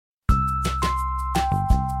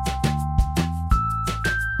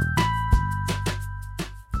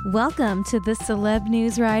Welcome to the Celeb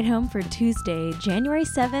News Ride Home for Tuesday, January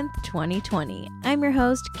 7th, 2020. I'm your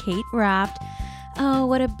host, Kate Raft. Oh,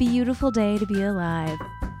 what a beautiful day to be alive.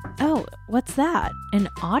 Oh, what's that? An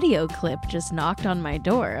audio clip just knocked on my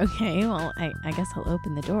door. Okay, well, I guess I'll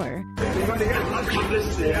open the door.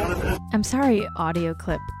 I'm sorry, audio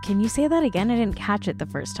clip. Can you say that again? I didn't catch it the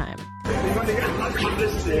first time.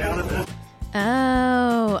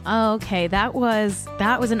 Oh, okay. That was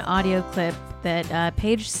an audio clip that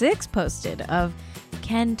Page 6 posted of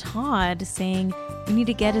Ken Todd saying we need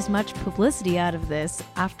to get as much publicity out of this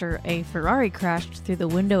after a Ferrari crashed through the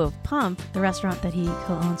window of Pump, the restaurant that he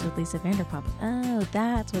co-owns with Lisa Vanderpump. Oh,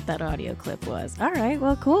 that's what that audio clip was. All right,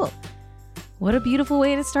 well, cool. What a beautiful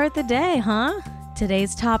way to start the day, huh?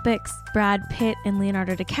 Today's topics: Brad Pitt and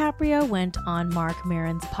Leonardo DiCaprio went on Marc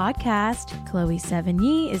Maron's podcast. Chloe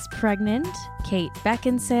Sevigny is pregnant. Kate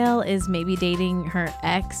Beckinsale is maybe dating her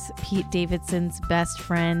ex, Pete Davidson's best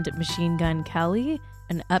friend, Machine Gun Kelly.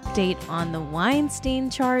 An update on the Weinstein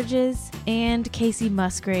charges. And Casey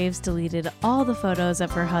Musgraves deleted all the photos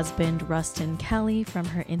of her husband, Rustin Kelly, from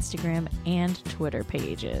her Instagram and Twitter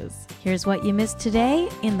pages. Here's what you missed today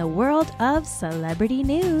in the world of celebrity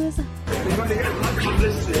news.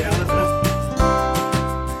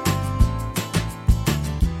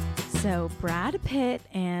 So Brad Pitt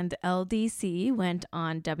and LDC went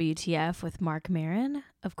on WTF with Marc Maron.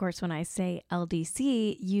 Of course, when I say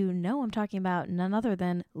LDC, you know I'm talking about none other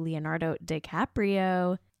than Leonardo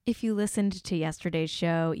DiCaprio. If you listened to yesterday's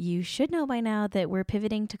show, you should know by now that we're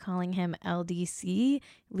pivoting to calling him LDC.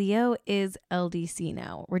 Leo is LDC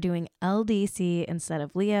now. We're doing LDC instead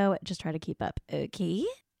of Leo. Just try to keep up, okay?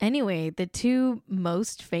 Anyway, the two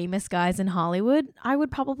most famous guys in Hollywood, I would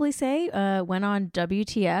probably say, went on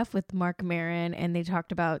WTF with Marc Maron, and they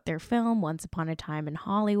talked about their film, Once Upon a Time in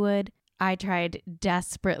Hollywood. I tried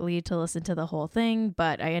desperately to listen to the whole thing,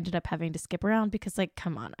 but I ended up having to skip around because,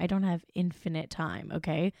 come on, I don't have infinite time,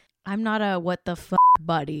 okay? I'm not a what the fuck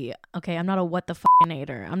buddy, okay? I'm not a what the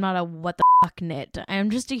fuckinator. I'm not a what the fuck nit.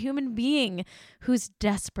 I'm just a human being who's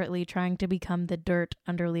desperately trying to become the dirt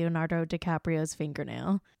under Leonardo DiCaprio's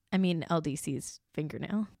fingernail. I mean, LDC's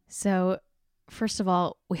fingernail. So, first of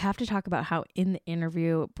all, we have to talk about how in the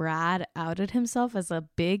interview, Brad outed himself as a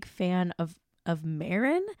big fan of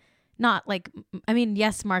Maron. Not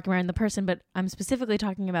yes, Marc Maron the person, but I'm specifically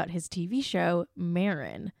talking about his TV show,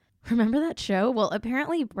 Maron. Remember that show? Well,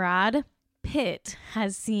 apparently Brad Pitt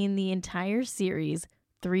has seen the entire series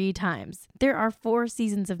 3 times. There are 4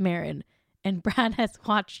 seasons of Maron, and Brad has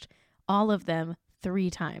watched all of them 3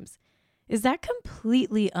 times. Is that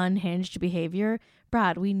completely unhinged behavior?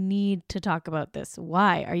 Brad, we need to talk about this.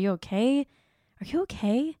 Why? Are you okay? Are you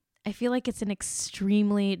okay? I feel like it's an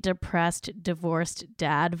extremely depressed, divorced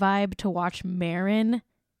dad vibe to watch Maron,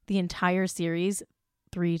 the entire series,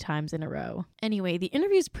 3 times in a row. Anyway, the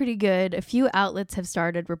interview's pretty good. A few outlets have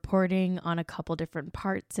started reporting on a couple different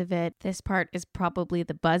parts of it. This part is probably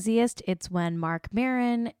the buzziest. It's when Marc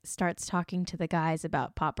Maron starts talking to the guys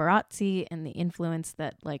about paparazzi and the influence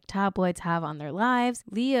that tabloids have on their lives.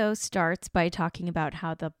 Leo starts by talking about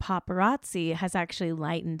how the paparazzi has actually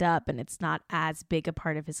lightened up and it's not as big a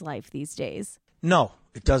part of his life these days. No,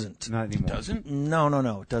 it doesn't. Not anymore. It doesn't?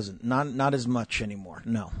 No, it doesn't. Not as much anymore.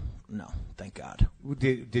 No, thank God.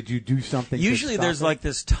 Did you do something? Usually there's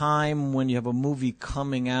this time when you have a movie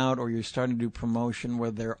coming out or you're starting to do promotion where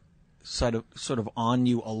they're sort of on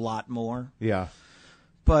you a lot more. Yeah.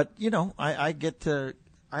 But,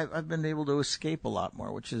 I've been able to escape a lot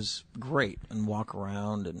more, which is great, and walk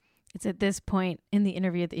around. And it's at this point in the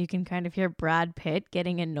interview that you can kind of hear Brad Pitt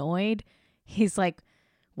getting annoyed. He's like,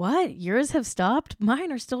 what? Yours have stopped? Mine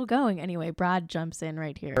are still going. Anyway, Brad jumps in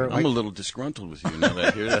right here. I'm a little disgruntled with you now that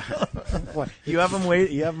I hear that. What? You have him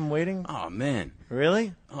wait? You have him waiting? Oh man.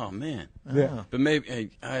 Really? Oh man. Yeah. But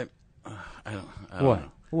maybe I don't What?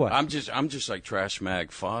 know. What? I'm just like trash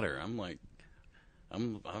mag fodder. I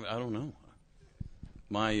don't know.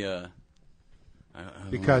 My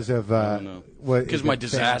Because of what? because my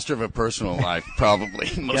disaster of a personal life, probably.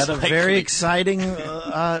 You had a very exciting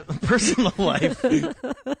personal life.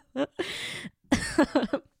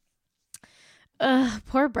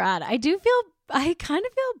 Poor Brad. I kind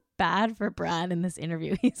of feel bad for Brad in this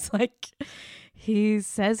interview. He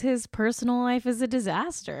says his personal life is a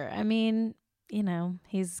disaster. I mean,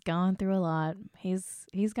 he's gone through a lot.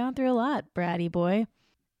 He's gone through a lot, Braddy boy.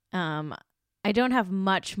 I don't have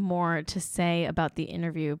much more to say about the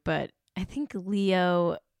interview, but I think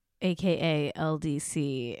Leo, aka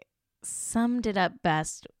LDC, summed it up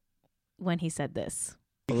best when he said this.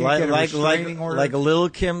 Like Lil'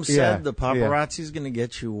 Kim said, the paparazzi's going to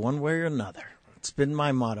get you one way or another. It's been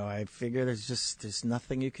my motto. I figure there's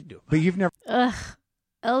nothing you could do. But you've never. Ugh.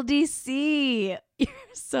 LDC. You're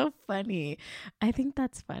so funny. I think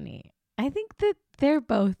that's funny. I think that they're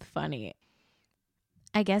both funny.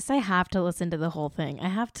 I guess I have to listen to the whole thing. I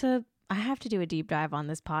have to do a deep dive on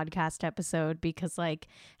this podcast episode because, like,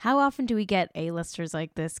 how often do we get A-listers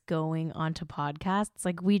like this going onto podcasts?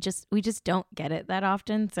 Like, we just don't get it that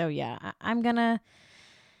often. So yeah, I'm gonna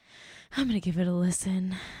give it a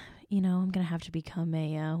listen. You know, I'm gonna have to become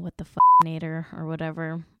a what the f***nator or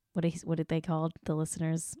whatever. What did they call the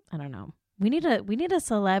listeners? I don't know. We need a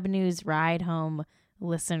Celeb News ride home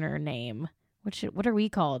listener name. What are we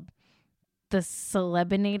called? The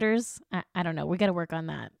Celebinators? I don't know. We got to work on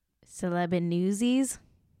that. Celebinewsies?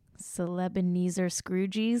 Celebineser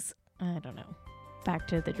Scroogies? I don't know. Back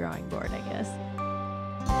to the drawing board, I guess.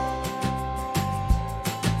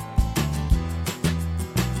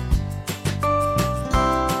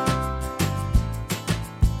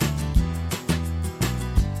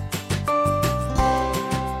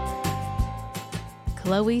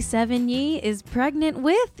 Chloe Sevigny is pregnant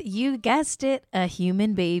with, you guessed it, a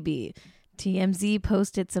human baby. TMZ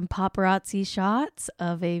posted some paparazzi shots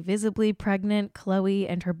of a visibly pregnant Chloe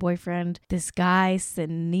and her boyfriend, this guy,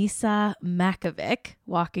 Sinisa Makovic,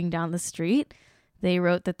 walking down the street. They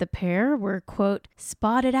wrote that the pair were, quote,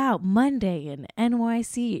 spotted out Monday in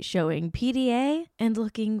NYC showing PDA and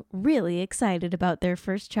looking really excited about their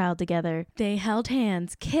first child together. They held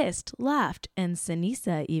hands, kissed, laughed, and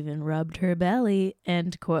Sinisa even rubbed her belly,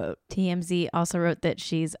 end quote. TMZ also wrote that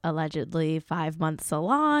she's allegedly 5 months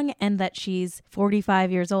along and that she's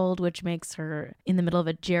 45 years old, which makes her in the middle of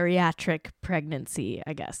a geriatric pregnancy,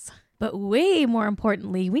 I guess. But way more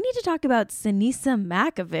importantly, we need to talk about Sinisa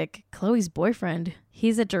Makovic, Chloe's boyfriend.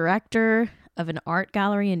 He's a director of an art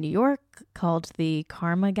gallery in New York called the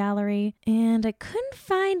Karma Gallery, and I couldn't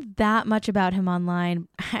find that much about him online.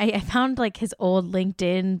 I found like his old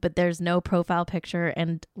LinkedIn, but there's no profile picture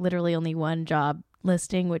and literally only one job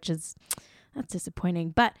listing, that's disappointing.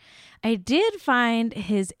 But I did find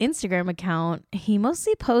his Instagram account. He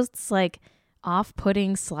mostly posts like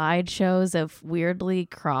off-putting slideshows of weirdly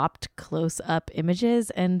cropped close-up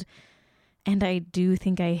images, and I do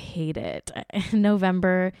think I hate it. In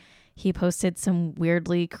November, he posted some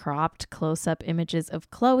weirdly cropped close-up images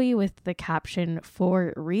of Chloe with the caption,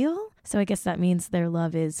 "For real?" So I guess that means their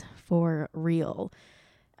love is for real.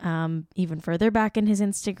 Even further back in his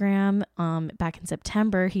Instagram, back in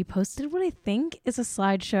September, he posted what I think is a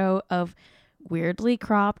slideshow of weirdly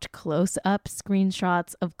cropped close-up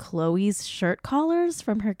screenshots of Chloe's shirt collars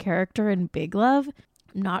from her character in Big Love.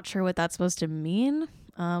 I'm not sure what that's supposed to mean.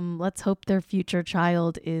 Let's hope their future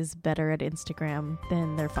child is better at Instagram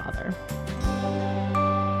than their father.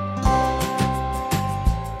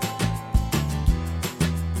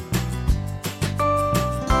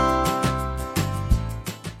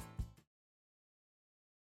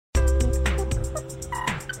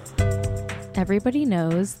 Everybody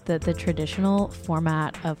knows that the traditional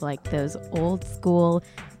format of like those old school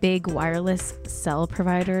big wireless cell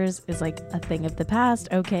providers is like a thing of the past,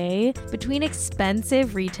 okay? Between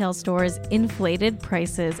expensive retail stores, inflated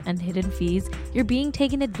prices, and hidden fees, you're being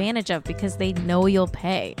taken advantage of because they know you'll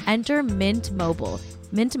pay. Enter Mint Mobile.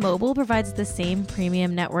 Mint Mobile provides the same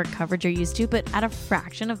premium network coverage you're used to, but at a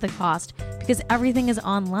fraction of the cost because everything is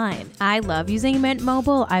online. I love using Mint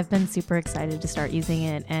Mobile. I've been super excited to start using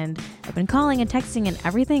it, and I've been calling and texting, and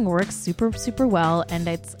everything works super, super well, and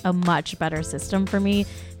it's a much better system for me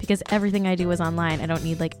because everything I do is online. I don't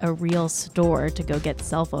need like a real store to go get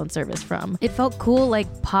cell phone service from. It felt cool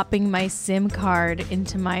like popping my SIM card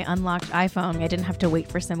into my unlocked iPhone. I didn't have to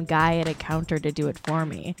wait for some guy at a counter to do it for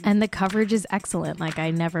me. And the coverage is excellent. Like I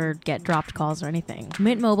never get dropped calls or anything.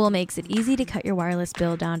 Mint Mobile makes it easy to cut your wireless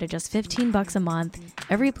bill down to just $15 a month.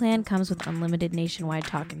 Every plan comes with unlimited nationwide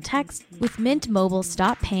talk and text. With Mint Mobile,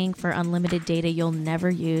 stop paying for unlimited data you'll never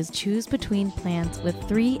use. Choose between plans with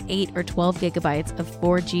 3, 8, or 12 gigabytes of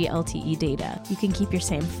 4G LTE data. You can keep your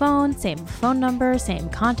same phone number, same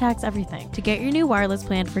contacts, everything. To get your new wireless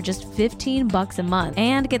plan for just $15 a month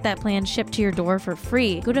and get that plan shipped to your door for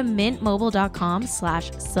free, go to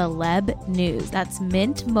mintmobile.com/celebnews. That's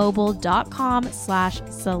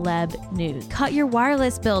mintmobile.com/celebnews. Cut your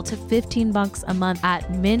wireless bill to $15 a month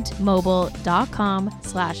at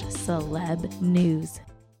mintmobile.com/celebnews.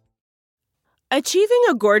 Achieving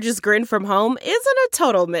a gorgeous grin from home isn't a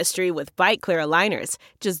total mystery with Bite Clear aligners.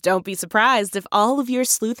 Just don't be surprised if all of your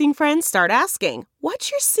sleuthing friends start asking,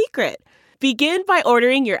 "What's your secret?" Begin by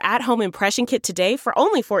ordering your at-home impression kit today for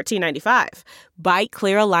only $14.95. Byte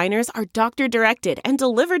Clear aligners are doctor-directed and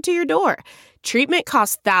delivered to your door. Treatment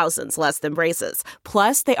costs thousands less than braces.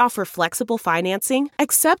 Plus, they offer flexible financing,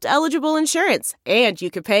 accept eligible insurance, and you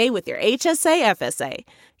can pay with your HSA FSA.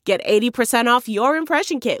 Get 80% off your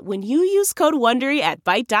impression kit when you use code WONDERY at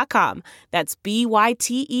Byte.com. That's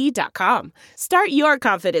BYTE.com. Start your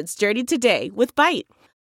confidence journey today with Byte.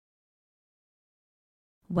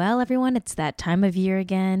 Well, everyone, it's that time of year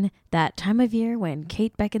again. That time of year when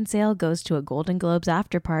Kate Beckinsale goes to a Golden Globes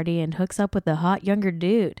after party and hooks up with a hot younger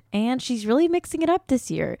dude. And she's really mixing it up this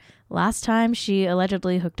year. Last time, she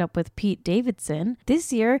allegedly hooked up with Pete Davidson.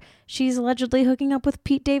 This year, she's allegedly hooking up with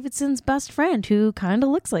Pete Davidson's best friend, who kind of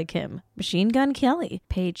looks like him, Machine Gun Kelly.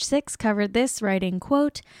 Page 6 covered this, writing,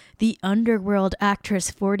 quote, "The underworld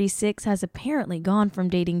actress 46 has apparently gone from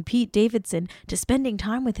dating Pete Davidson to spending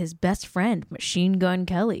time with his best friend, Machine Gun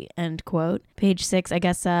Kelly," end quote. Page 6, I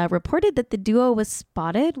guess, reported that the duo was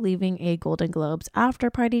spotted leaving a Golden Globes after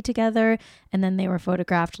party together, and then they were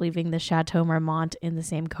photographed leaving the Chateau Marmont in the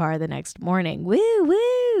same car the next morning. Woo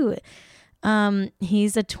woo!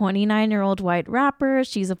 He's a 29-year-old white rapper.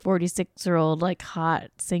 She's a 46-year-old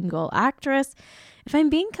hot single actress. If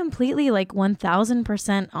I'm being completely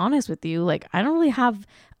 1000% honest with you, I don't really have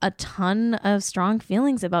a ton of strong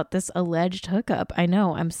feelings about this alleged hookup. I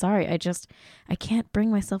know, I'm sorry. I can't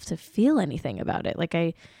bring myself to feel anything about it.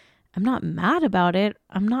 I'm not mad about it.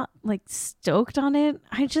 I'm not stoked on it.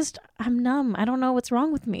 I'm numb. I don't know what's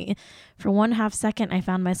wrong with me. For 1/2 second, I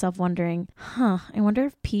found myself wondering, I wonder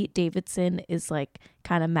if Pete Davidson is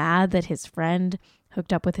kind of mad that his friend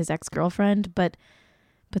hooked up with his ex-girlfriend. But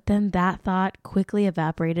then that thought quickly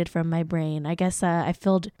evaporated from my brain. I guess I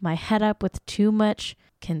filled my head up with too much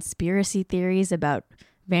conspiracy theories about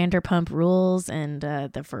Vanderpump Rules and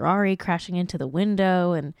the Ferrari crashing into the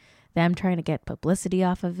window and them trying to get publicity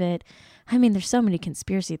off of it. I mean, there's so many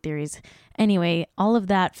conspiracy theories. Anyway, all of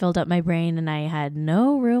that filled up my brain and I had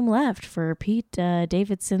no room left for Pete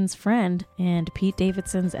Davidson's friend and Pete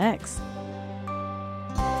Davidson's ex.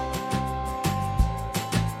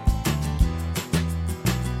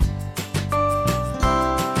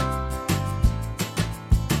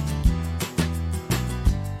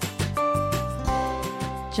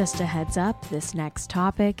 Just a heads up, this next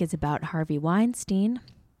topic is about Harvey Weinstein.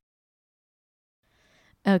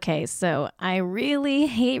 Okay, so I really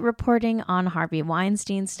hate reporting on Harvey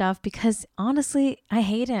Weinstein stuff because honestly, I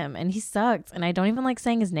hate him and he sucks and I don't even like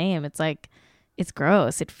saying his name. It's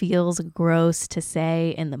gross. It feels gross to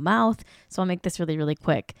say in the mouth. So I'll make this really, really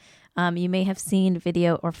quick. You may have seen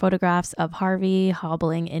video or photographs of Harvey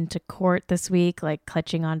hobbling into court this week,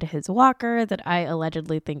 clutching onto his walker that I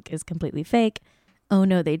allegedly think is completely fake. Oh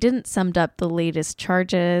no, they didn't, summed up the latest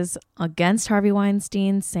charges against Harvey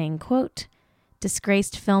Weinstein, saying, quote,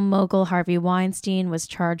 "Disgraced film mogul Harvey Weinstein was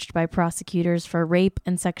charged by prosecutors for rape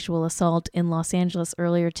and sexual assault in Los Angeles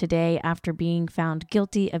earlier today after being found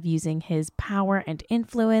guilty of using his power and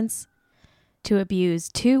influence to abuse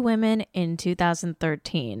 2 women in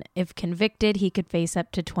 2013. If convicted, he could face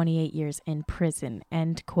up to 28 years in prison,"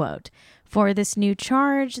 end quote. For this new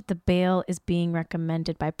charge, the bail is being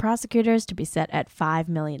recommended by prosecutors to be set at $5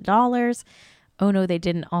 million. Oh no, they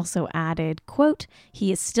didn't, also added, quote,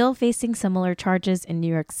 "He is still facing similar charges in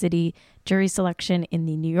New York City. Jury selection in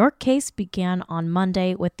the New York case began on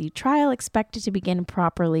Monday, with the trial expected to begin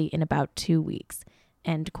properly in about 2 weeks,"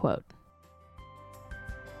 end quote.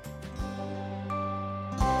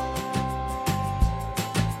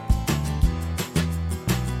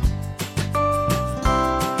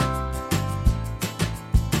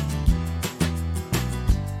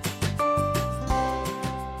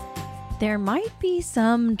 There might be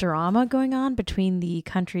some drama going on between the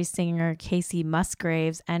country singer Casey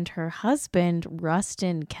Musgraves and her husband,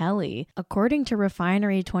 Rustin Kelly. According to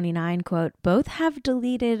Refinery29, quote, "Both have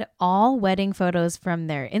deleted all wedding photos from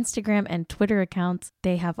their Instagram and Twitter accounts.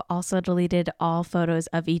 They have also deleted all photos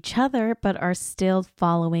of each other, but are still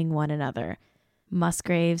following one another."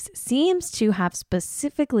 Musgraves seems to have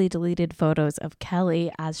specifically deleted photos of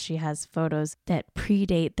Kelly, as she has photos that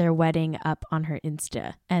predate their wedding up on her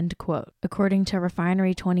Insta, end quote. According to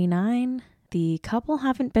Refinery29, the couple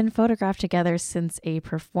haven't been photographed together since a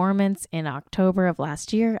performance in October of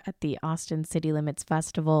last year at the Austin City Limits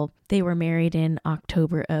Festival. They were married in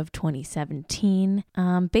October of 2017.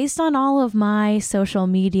 Based on all of my social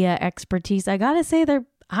media expertise, I gotta say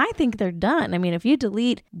I think they're done. I mean, if you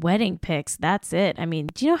delete wedding pics, that's it. I mean,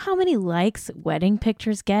 do you know how many likes wedding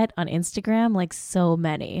pictures get on Instagram? So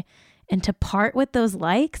many. And to part with those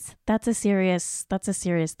likes, that's a serious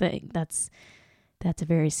thing. That's a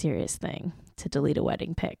very serious thing, to delete a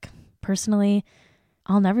wedding pic. personally,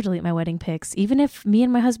 I'll never delete my wedding pics. Even if me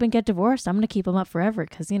and my husband get divorced, I'm going to keep them up forever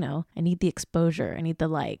because, I need the exposure. I need the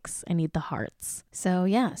likes. I need the hearts. So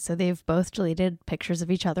yeah, so they've both deleted pictures of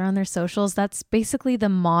each other on their socials. That's basically the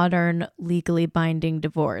modern legally binding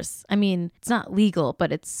divorce. I mean, it's not legal,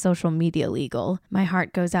 but it's social media legal. My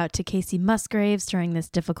heart goes out to Casey Musgraves during this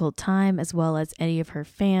difficult time, as well as any of her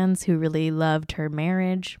fans who really loved her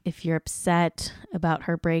marriage. If you're upset about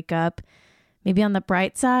her breakup, maybe on the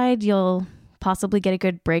bright side, you'll possibly get a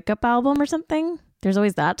good breakup album or something. There's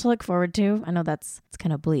always that to look forward to. I know it's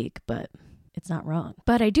kind of bleak, but it's not wrong.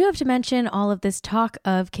 But I do have to mention all of this talk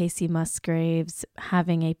of Casey Musgraves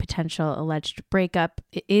having a potential alleged breakup.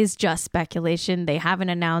 It is just speculation. They haven't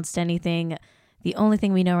announced anything. The only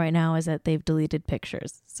thing we know right now is that they've deleted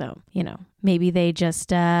pictures. So, maybe they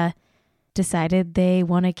just decided they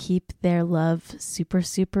want to keep their love super,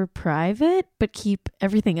 super private, but keep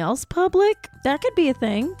everything else public. That could be a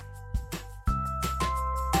thing.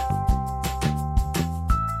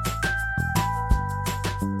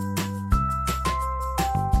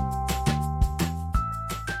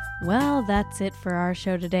 Well, that's it for our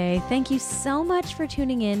show today. Thank you so much for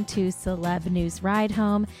tuning in to Celeb News Ride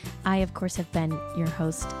Home. I, of course, have been your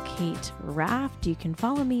host, Kate Raft. You can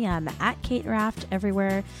follow me. I'm at Kate Raft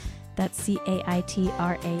everywhere. That's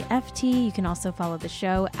CAITRAFT. You can also follow the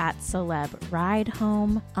show at Celeb Ride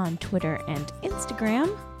Home on Twitter and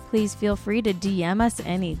Instagram. Please feel free to DM us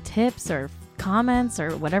any tips or comments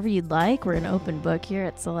or whatever you'd like. We're an open book here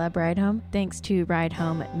at Celeb Ride Home. Thanks to Ride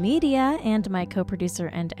Home Media and my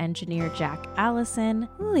co-producer and engineer, Jack Allison.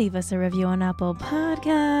 Leave us a review on Apple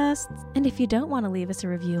Podcasts. And if you don't want to leave us a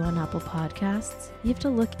review on Apple Podcasts, you have to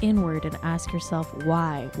look inward and ask yourself,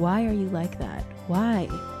 why? Why are you like that? Why?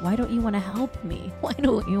 Why don't you want to help me? Why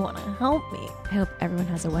don't you want to help me? I hope everyone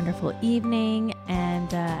has a wonderful evening.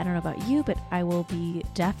 And I don't know about you, but I will be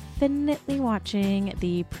definitely watching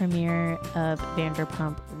the premiere of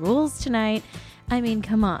Vanderpump Rules tonight. I mean,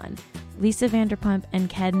 come on. Lisa Vanderpump and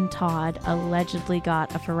Ken Todd allegedly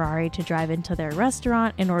got a Ferrari to drive into their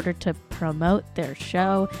restaurant in order to promote their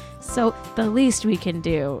show. So the least we can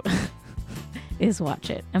do is watch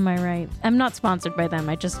it. Am I right? I'm not sponsored by them.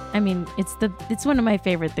 It's one of my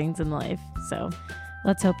favorite things in life. So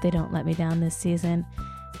let's hope they don't let me down this season.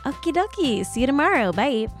 Okie dokie. See you tomorrow.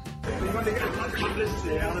 Bye. We're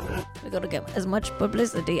going to get as much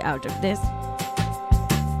publicity out of this.